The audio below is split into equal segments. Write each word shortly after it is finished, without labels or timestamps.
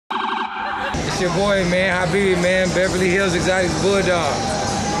It's your boy, man, Habibi, man, Beverly Hills Exotic Bulldogs.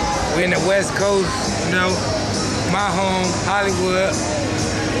 We in the West Coast, you know, my home, Hollywood.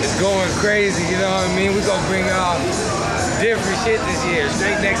 It's going crazy, you know what I mean? We're gonna bring out different shit this year,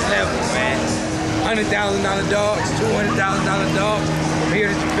 straight next level, man. $100,000 dogs, $200,000 dogs from here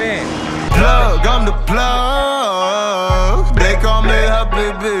to Japan. Plug, I'm the plug. They call me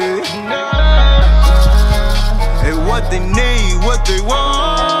Habibi. Hey, what they need, what they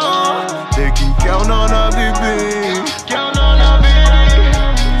want, they can count on Habibi.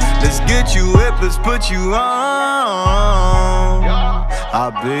 Let's get you hip, let's put you on.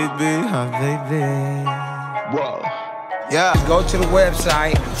 Habibi, Habibi. Whoa. Yeah. Go to the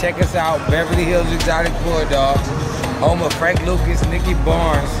website, check us out, Beverly Hills Exotic Bulldogs, home of Frank Lucas, Nicky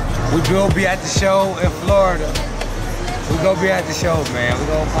Barnes. We will be at the show in Florida. We gonna be at the show, man. We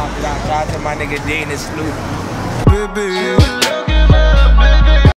gonna pop it out. Shout out to my nigga Dean and Snoop. Baby,